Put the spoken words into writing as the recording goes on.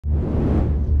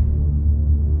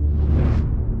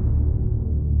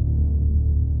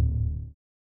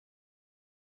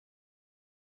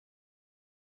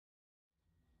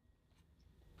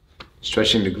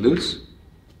Stretching the glutes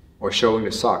or showing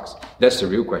the socks? That's the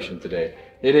real question today.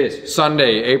 It is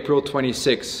Sunday, April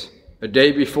 26th, a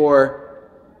day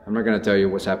before. I'm not going to tell you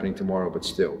what's happening tomorrow, but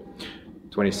still,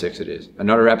 26 it is.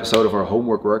 Another episode of our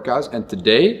homework workouts, and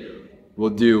today we'll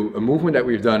do a movement that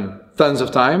we've done tons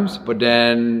of times, but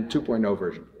then 2.0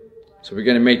 version. So we're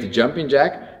going to make the jumping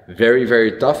jack very,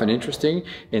 very tough and interesting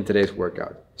in today's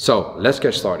workout. So let's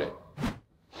get started.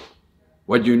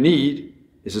 What you need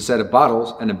is a set of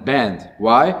bottles and a band.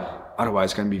 Why? Otherwise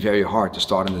it's going to be very hard to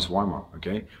start in this warm-up,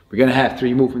 okay? We're going to have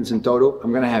 3 movements in total. I'm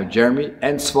going to have Jeremy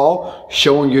and Sval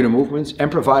showing you the movements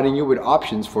and providing you with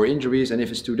options for injuries, and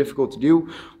if it's too difficult to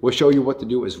do, we'll show you what to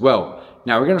do as well.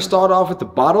 Now we're going to start off with the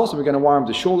bottles, and we're going to warm up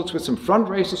the shoulders with some front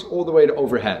raises all the way to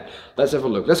overhead. Let's have a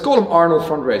look. Let's call them Arnold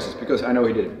front raises because I know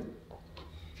he did it.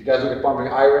 If you guys look at pumping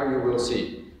iron, you will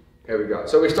see. Here we go.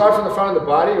 So we start from the front of the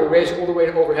body, we raise all the way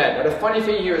to overhead. Now the funny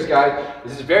thing here is, guys,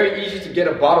 this is very easy to get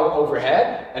a bottle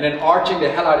overhead and then arching the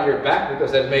hell out of your back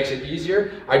because that makes it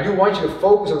easier. I do want you to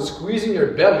focus on squeezing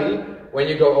your belly when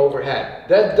you go overhead.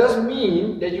 That does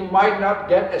mean that you might not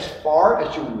get as far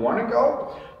as you want to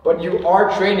go, but you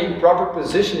are training proper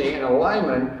positioning and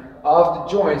alignment of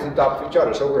the joints on top of each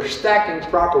other. So we're stacking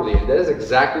properly, and that is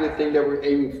exactly the thing that we're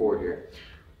aiming for here.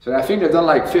 So I think they've done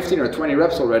like 15 or 20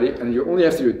 reps already, and you only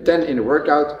have to do 10 in the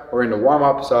workout or in the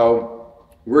warm-up, so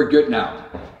we're good now.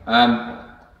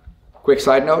 Quick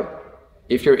side note,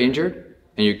 if you're injured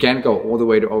and you can't go all the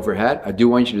way to overhead, I do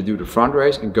want you to do the front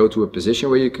raise and go to a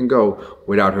position where you can go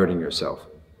without hurting yourself.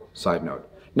 Side note.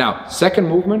 Now, second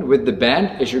movement with the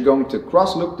band is you're going to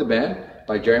cross-loop the band,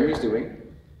 like Jeremy's doing.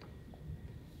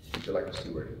 You like this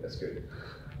word? That's good.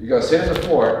 You're going to sit on the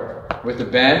floor with the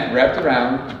band wrapped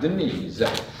around the knees.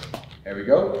 There we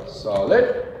go,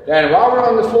 solid. Then while we're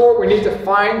on the floor, we need to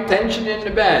find tension in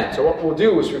the band. So what we'll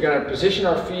do is we're going to position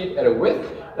our feet at a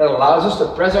width that allows us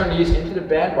to press our knees into the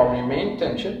band while we remain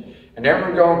tension. And then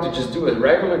we're going to just do a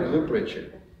regular glute bridge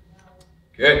here.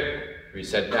 Good,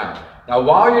 reset down. Now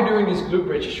while you're doing these glute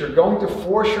bridges, you're going to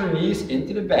force your knees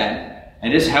into the band.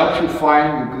 And this helps you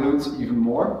find the glutes even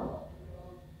more.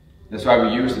 That's why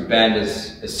we use the band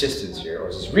as assistance here, or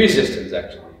as resistance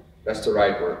actually. That's the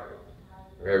right word.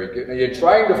 Very good. Now you're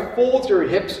trying to fold your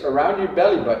hips around your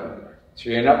belly button, so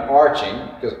you're not arching,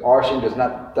 because arching does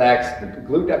not tax the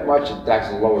glute that much, it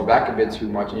taxes the lower back a bit too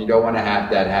much, and you don't want to have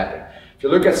that happen. If you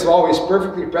look at Sval, he's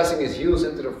perfectly pressing his heels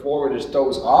into the floor with his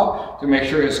toes off to make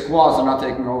sure his squats are not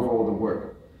taking over all the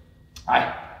work.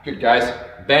 Alright, good guys.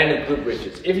 Band and glute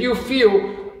bridges. If you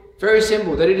feel very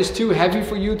simple that it is too heavy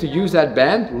for you to use that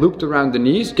band looped around the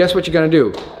knees, guess what you're going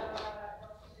to do?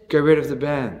 Get rid of the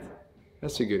band.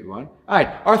 That's a good one. Alright,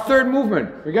 our third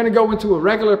movement. We're going to go into a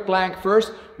regular plank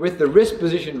first with the wrist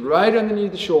positioned right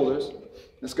underneath the shoulders.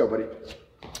 Let's go, buddy.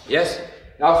 Yes.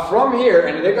 Now from here,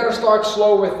 and they're going to start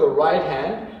slow with the right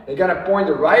hand. They're going to point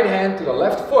the right hand to the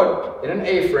left foot in an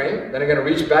A-frame. Then they're going to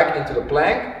reach back into the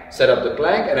plank, set up the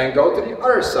plank, and then go to the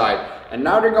other side. And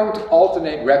now they're going to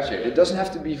alternate reps here. It doesn't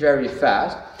have to be very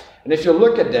fast. And if you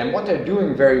look at them, what they're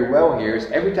doing very well here is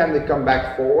every time they come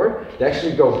back forward, they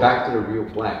actually go back to the real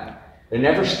plank. They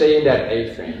never stay in that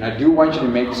A-frame. And I do want you to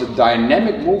make this a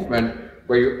dynamic movement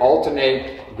where you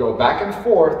alternate, go back and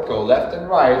forth, go left and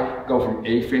right, go from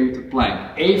A-frame to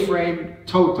plank. A-frame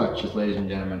toe touches, ladies and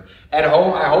gentlemen. At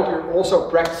home, I hope you're also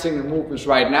practicing the movements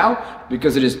right now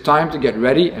because it is time to get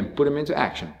ready and put them into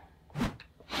action.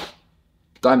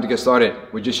 Time to get started.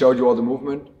 We just showed you all the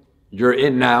movement. You're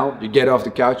in now. You get off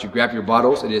the couch, you grab your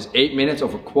bottles. It is 8 minutes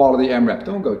of a quality AMRAP.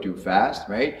 Don't go too fast,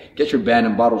 right? Get your band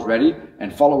and bottles ready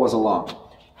and follow us along.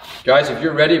 Guys, if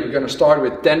you're ready, we're going to start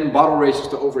with 10 bottle races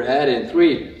to overhead in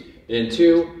 3, in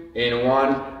 2, in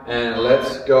 1, and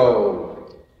let's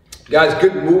go. Guys,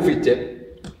 good movie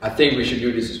tip. I think we should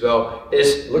do this as well.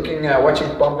 Is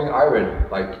watching Pumping Iron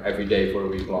like every day for a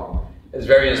week long. It's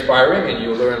very inspiring, and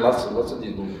you'll learn lots of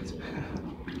these movements.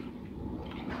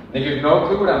 If you have no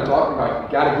clue what I'm talking about,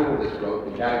 you gotta Google this, bro.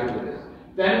 You gotta Google this.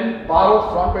 Then bottle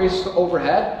front raises to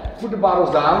overhead. Put the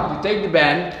bottles down. You take the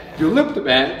band. You lift the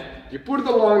band. You put it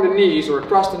along the knees or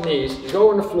across the knees. You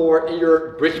go on the floor in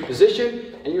your bridge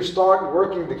position, and you start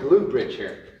working the glute bridge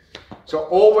here. So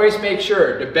always make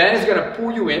sure the band is gonna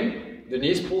pull you in, the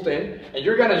knees pulled in, and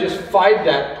you're gonna just fight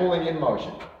that pulling in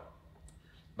motion.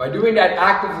 By doing that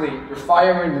actively, you're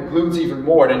firing the glutes even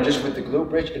more than just with the glute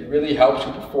bridge. It really helps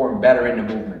you perform better in the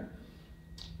movement.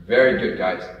 Very good,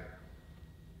 guys.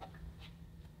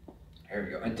 There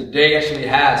we go. And today actually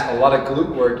has a lot of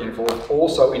glute work involved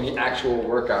also in the actual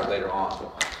workout later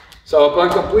on. So upon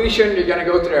completion, you're going to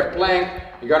go to their plank.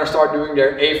 You're going to start doing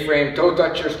their A-frame toe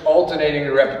touchers, alternating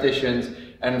the repetitions.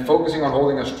 and focusing on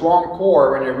holding a strong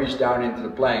core when you reach down into the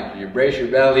plank. You brace your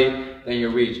belly, then you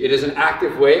reach. It is an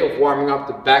active way of warming up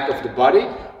the back of the body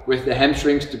with the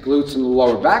hamstrings, the glutes and the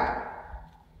lower back,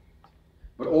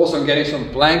 but also getting some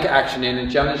plank action in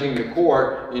and challenging the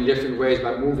core in different ways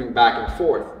by moving back and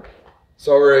forth.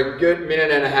 So we're a good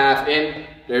minute and a half in.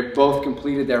 They've both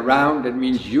completed their round. That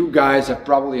means you guys have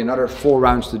probably another 4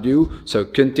 rounds to do. So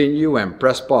continue and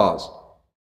press pause.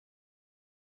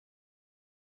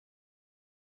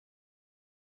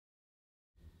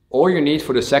 All you need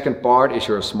for the second part is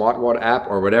your smartwatch app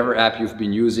or whatever app you've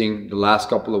been using the last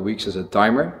couple of weeks as a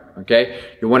timer. Okay,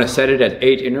 you want to set it at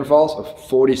 8 intervals of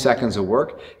 40 seconds of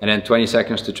work and then 20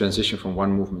 seconds to transition from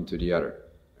one movement to the other.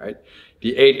 Right?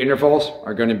 The 8 intervals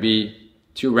are going to be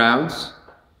 2 rounds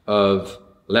of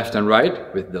left and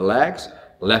right with the legs,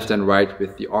 left and right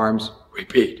with the arms.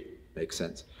 Repeat. Makes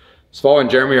sense. Sval and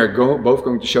Jeremy are both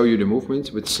going to show you the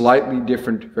movements with slightly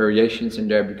different variations in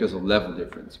there because of level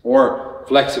difference or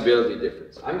flexibility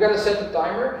difference. I'm going to set the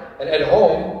timer, and at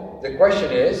home the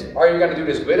question is, are you going to do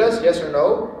this with us, yes or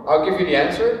no? I'll give you the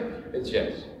answer. It's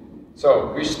yes.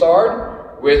 So we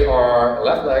start with our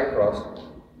left leg across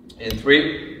in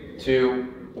 3,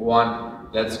 2, 1,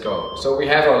 let's go. So we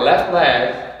have our left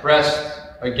leg pressed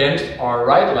against our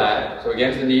right leg, so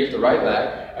against the knee of the right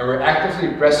leg, and we're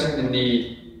actively pressing the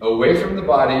knee away from the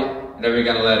body, and then we're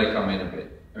going to let it come in a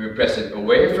bit. And we press it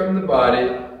away from the body,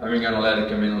 and we're going to let it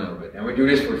come in a little bit. And we do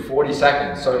this for 40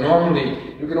 seconds. So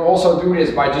normally, you can also do this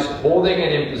by just holding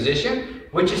it in position,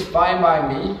 which is fine by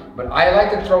me, but I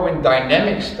like to throw in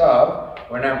dynamic stuff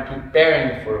when I'm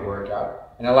preparing for a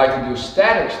workout. And I like to do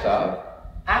static stuff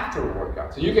after a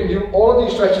workout. So you can do all of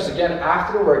these stretches again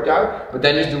after the workout, but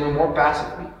then just do them more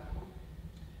passively.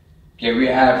 Okay, we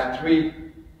have 3,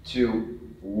 2,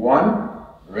 1.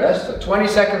 Rest, so 20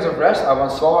 seconds of rest. I want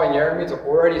Sval and Jeremy to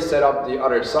already set up the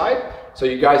other side, so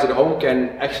you guys at home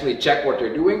can actually check what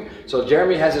they're doing. So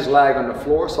Jeremy has his leg on the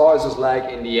floor, Sval has his leg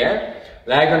in the air.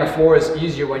 Leg on the floor is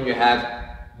easier when you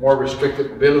have more restricted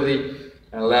mobility,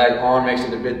 and leg on makes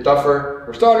it a bit tougher.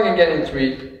 We're starting again in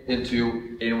 3, in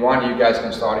 2, in 1. You guys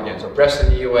can start again. So press the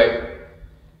knee away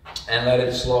and let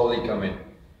it slowly come in.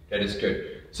 That is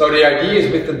good. So the idea is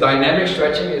with the dynamic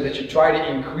stretching is that you try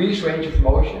to increase range of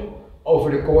motion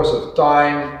over the course of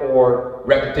time or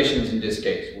repetitions in this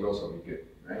case would also be good,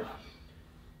 right?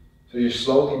 So you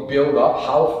slowly build up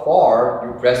how far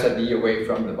you press that knee away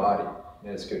from the body.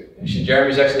 That's good. And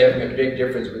Jeremy's actually having a big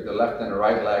difference with the left and the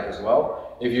right leg as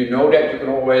well. If you know that, you can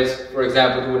always, for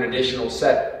example, do an additional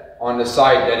set on the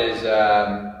side that is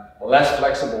less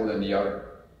flexible than the other.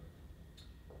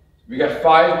 We got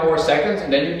 5 more seconds,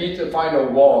 and then you need to find a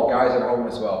wall, guys at home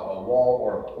as well, a wall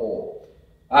or a pole.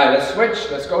 Alright, let's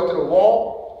switch. Let's go to the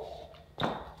wall.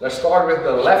 Let's start with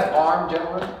the left arm,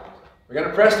 gentlemen. We're going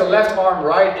to press the left arm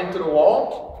right into the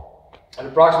wall at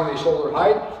approximately shoulder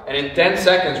height. And in 10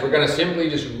 seconds, we're going to simply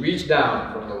just reach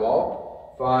down from the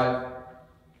wall. 5,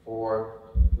 4,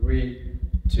 3,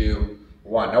 2,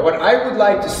 1. Now what I would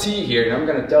like to see here, and I'm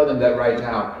going to tell them that right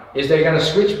now, is they're going to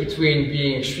switch between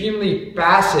being extremely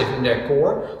passive in their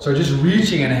core, so just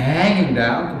reaching and hanging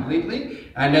down completely,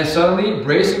 and then suddenly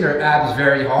bracing their abs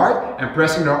very hard and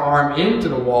pressing their arm into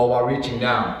the wall while reaching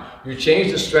down. You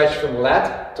change the stretch from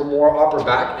lat to more upper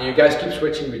back, and you guys keep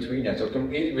switching between that. So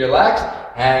completely relaxed,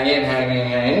 hang in,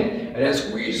 and then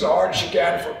squeeze as hard as you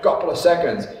can for a couple of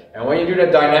seconds. And when you do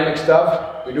that dynamic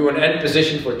stuff, we do an end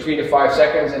position for 3 to 5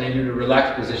 seconds, and then you do the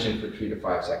relaxed position for 3 to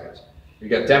 5 seconds. We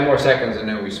get 10 more seconds, and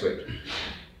then we switch.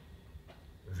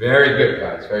 Very good,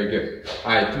 guys, very good.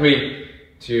 All right, 3,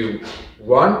 2,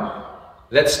 1.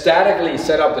 Let's statically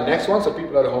set up the next one so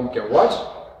people at home can watch.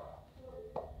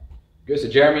 Good, so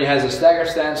Jeremy has a stagger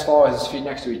stance, Sval has his feet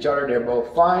next to each other, they're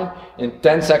both fine. In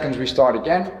 10 seconds we start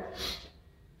again.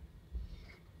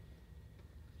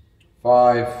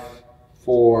 5,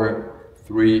 4,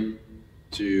 3,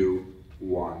 2,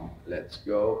 1. Let's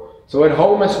go. So at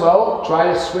home as well,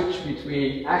 try to switch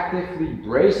between actively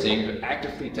bracing, but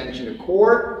actively tension the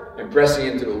core and pressing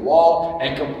into the wall,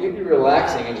 and completely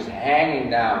relaxing and just hanging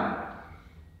down.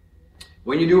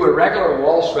 When you do a regular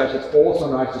wall stretch, it's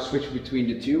also nice to switch between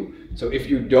the two. So if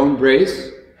you don't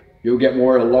brace, you'll get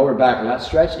more of a lower back lat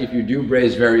stretch. If you do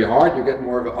brace very hard, you get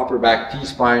more of an upper back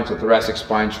T-spine, so thoracic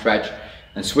spine stretch.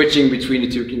 And switching between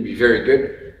the two can be very good.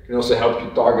 It can also help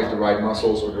you target the right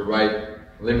muscles or the right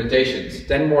limitations.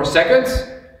 10 more seconds.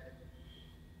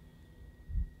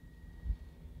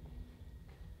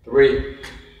 3,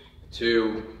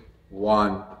 2,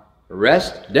 1.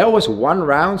 Rest. That was 1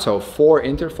 round, so 4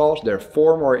 intervals. There are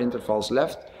 4 more intervals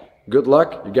left. Good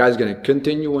luck. You guys are going to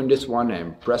continue in this one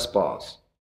and press pause.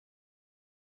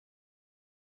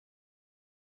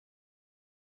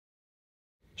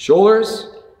 Shoulders,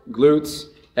 glutes,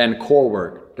 and core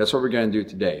work. That's what we're gonna do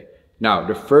today. Now,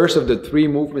 the first of the 3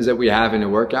 movements that we have in the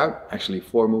workout, actually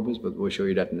 4 movements, but we'll show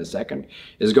you that in a second,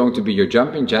 is going to be your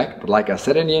jumping jack. But like I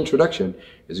said in the introduction,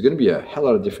 it's gonna be a hell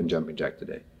of a different jumping jack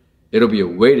today. It'll be a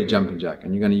weighted jumping jack,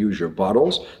 and you're gonna use your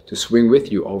bottles to swing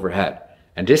with you overhead.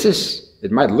 And this is,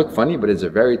 it might look funny, but it's a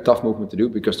very tough movement to do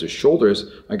because the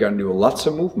shoulders are gonna do lots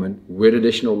of movement with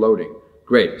additional loading.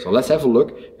 Great, so let's have a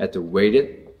look at the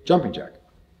weighted jumping jack.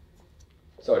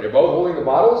 So they're both holding the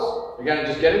bottles. We're gonna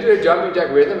just get into the jumping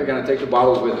jack with them. We're gonna take the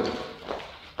bottles with them.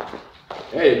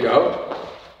 There you go.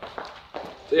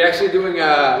 So you're actually doing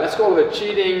a, let's call it a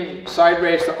cheating side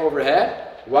raise to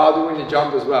overhead while doing the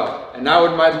jump as well. And now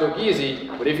it might look easy,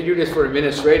 but if you do this for a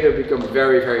minute straight, it'll become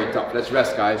very, very tough. Let's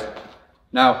rest, guys.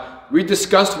 Now, we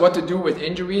discussed what to do with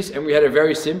injuries, and we had a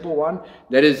very simple one.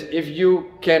 That is, if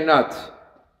you cannot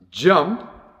jump,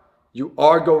 you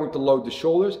are going to load the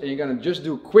shoulders, and you're going to just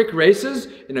do quick races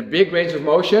in a big range of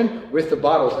motion with the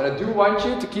bottles. And I do want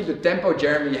you to keep the tempo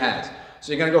Jeremy has.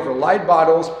 So you're going to go for light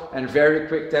bottles and very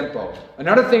quick tempo.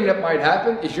 Another thing that might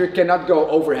happen is you cannot go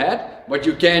overhead, but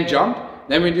you can jump.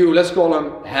 Then we do, let's call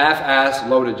them half-ass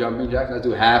loaded jumping jacks. Let's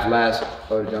do half-ass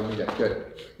loaded jumping jacks. Good.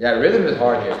 Yeah, rhythm is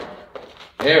hard here.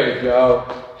 There we go.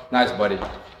 Nice, buddy.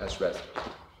 Let's rest.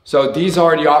 So these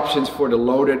are the options for the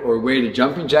loaded or weighted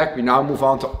jumping jack. We now move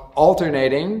on to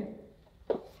alternating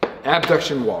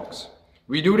abduction walks.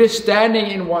 We do this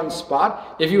standing in one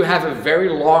spot. If you have a very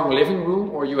long living room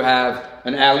or you have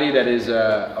an alley that is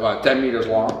about 10 meters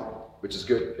long, which is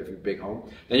good if you have a big home,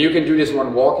 then you can do this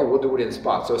one walk and we'll do it in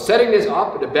spots. So setting this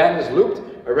up, the band is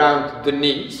looped around the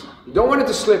knees. You don't want it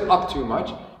to slip up too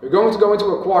much. You're going to go into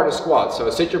a quarter squat. So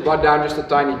sit your butt down just a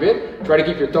tiny bit. Try to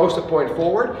keep your toes to point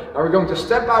forward. And we're going to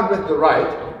step out with the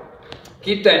right.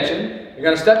 Keep tension. You're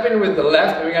going to step in with the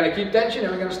left. And we're going to keep tension.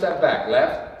 And we're going to step back.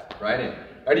 Left, right in.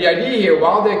 Now the idea here,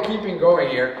 while they're keeping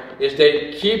going here, is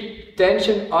they keep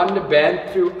tension on the band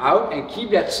throughout. And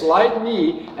keep that slight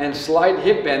knee and slight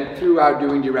hip bend throughout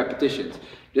doing the repetitions.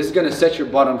 This is going to set your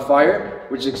butt on fire,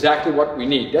 which is exactly what we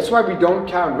need. That's why we don't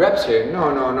count reps here.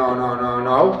 No, no, no, no, no,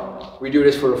 no. We do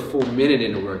this for a full minute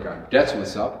in the workout. That's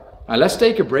what's up. Now let's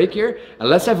take a break here and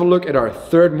let's have a look at our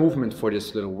 3rd movement for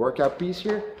this little workout piece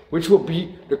here, which will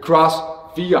be the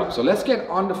cross V-up. So let's get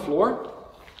on the floor.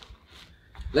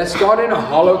 Let's start in a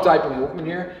hollow type of movement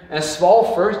here. And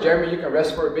Sval first, Jeremy, you can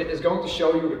rest for a bit, is going to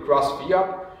show you the cross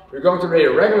V-up. You're going to do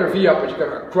a regular V-up, but you're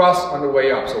going to cross on the way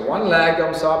up. So one leg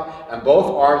comes up and both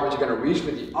arms, but you're going to reach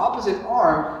with the opposite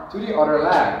arm to the other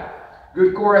leg.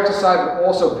 Good core exercise, but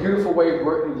also a beautiful way of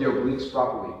working your obliques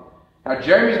properly. Now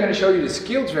Jeremy is going to show you the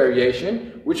skills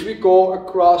variation, which we call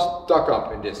a cross tuck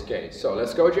up in this case. So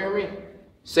let's go, Jeremy.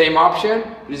 Same option.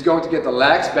 He's going to get the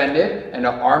legs bended and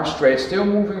the arms straight, still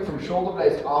moving from shoulder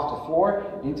blades off the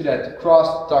floor into that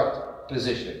cross tucked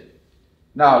position.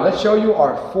 Now let's show you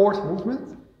our 4th movement.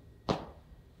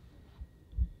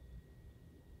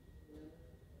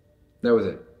 That was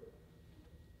it.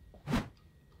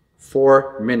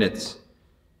 4 minutes,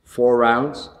 4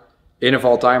 rounds.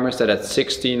 Interval timer set at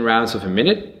 16 rounds of a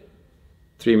minute.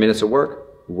 3 minutes of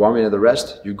work, 1 minute of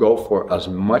rest. You go for as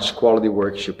much quality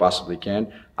work as you possibly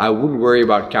can. I wouldn't worry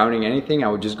about counting anything. I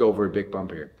would just go for a big pump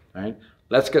here. All right?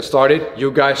 Let's get started. You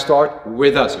guys start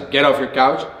with us. So get off your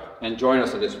couch and join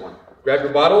us on this one. Grab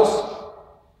your bottles,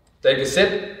 take a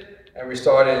sip, and we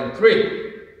start in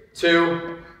 3,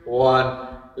 2, 1.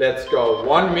 Let's go.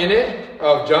 1 minute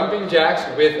of jumping jacks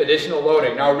with additional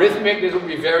loading. Now rhythmic, this will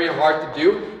be very hard to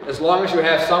do. As long as you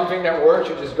have something that works,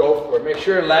 you just go for it. Make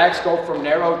sure legs go from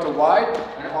narrow to wide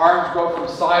and arms go from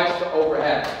sides to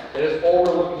overhead. That is all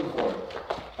we're looking for.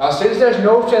 Now since there's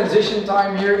no transition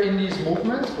time here in these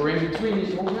movements, or in between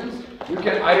these movements, you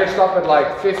can either stop at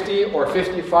like 50 or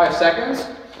 55 seconds.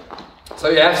 So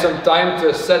you have some time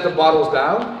to set the bottles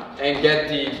down and get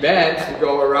the bands to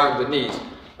go around the knees.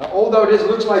 Now, although this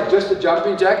looks like just a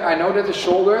jumping jack, I know that the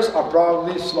shoulders are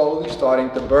probably slowly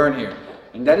starting to burn here.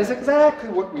 And that is exactly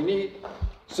what we need.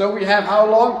 So we have how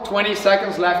long? 20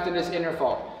 seconds left in this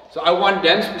interval. So I want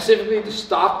them specifically to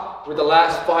stop with the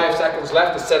last 5 seconds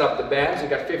left to set up the bands. You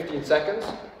got 15 seconds.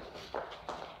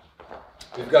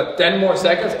 We've got 10 more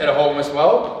seconds at home as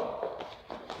well.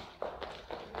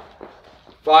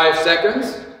 5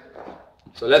 seconds.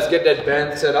 So let's get that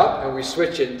band set up and we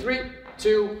switch in 3,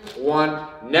 2,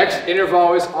 1. Next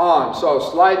interval is on. So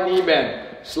slide knee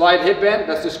bend, slide hip bend.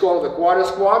 That's just called the quarter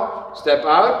squat. Step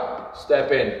out,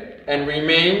 step in, and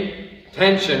remain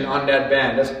tension on that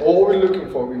band. That's all we're looking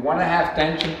for. We want to have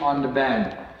tension on the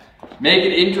band. Make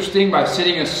it interesting by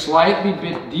sitting a slightly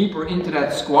bit deeper into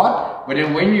that squat. But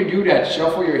then when you do that,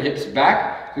 shuffle your hips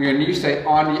back So your knees stay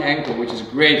on the ankle, which is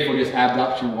great for this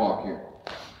abduction walk here.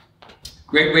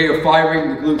 Great way of firing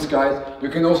the glutes, guys. You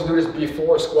can also do this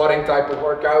before squatting type of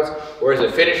workouts, or as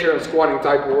a finisher of squatting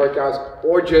type of workouts,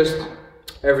 or just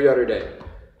every other day,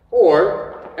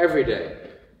 or every day.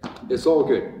 It's all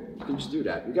good. You can just do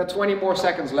that. We got 20 more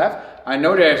seconds left. I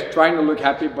know they're trying to look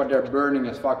happy, but they're burning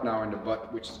as fuck now in the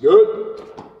butt, which is good.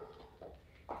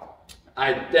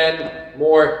 10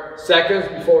 more seconds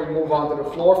before we move on to the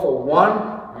floor for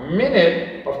 1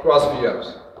 minute of cross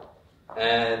V-ups.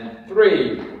 And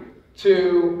 3,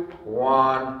 2,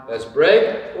 1. Let's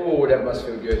break. Oh, that must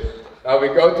feel good. Now we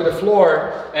go to the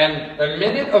floor, and a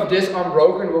minute of this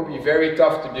unbroken will be very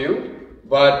tough to do.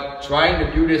 But trying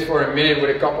to do this for a minute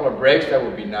with a couple of breaks, that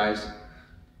would be nice.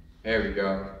 There we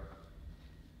go.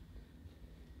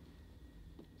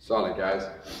 Solid, guys.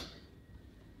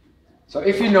 So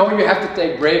if you know you have to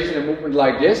take breaks in a movement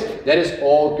like this, that is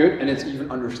all good and it's even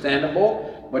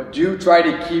understandable. But do try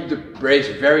to keep the breaks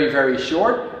very, very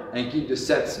short and keep the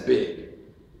sets big.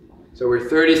 So we're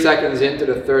 30 seconds into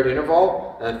the third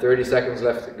interval and 30 seconds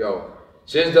left to go.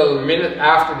 Since the minute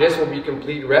after this will be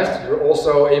complete rest, you're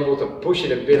also able to push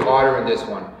it a bit harder in this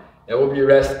one. It will be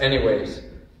rest anyways.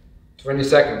 20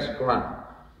 seconds, come on.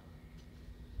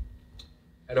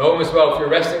 At home as well, if you're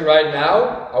resting right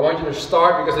now, I want you to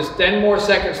start because there's 10 more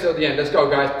seconds till the end. Let's go,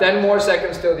 guys, 10 more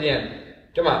seconds till the end.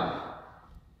 Come on.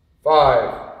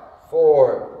 5,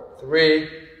 4, 3,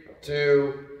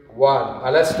 2, 1. Now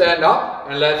let's stand up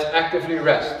and let's actively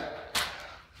rest.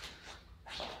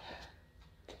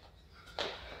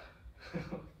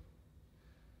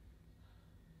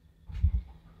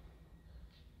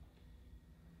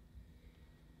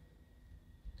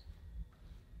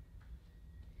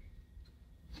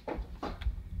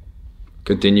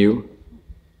 Continue,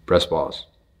 press pause.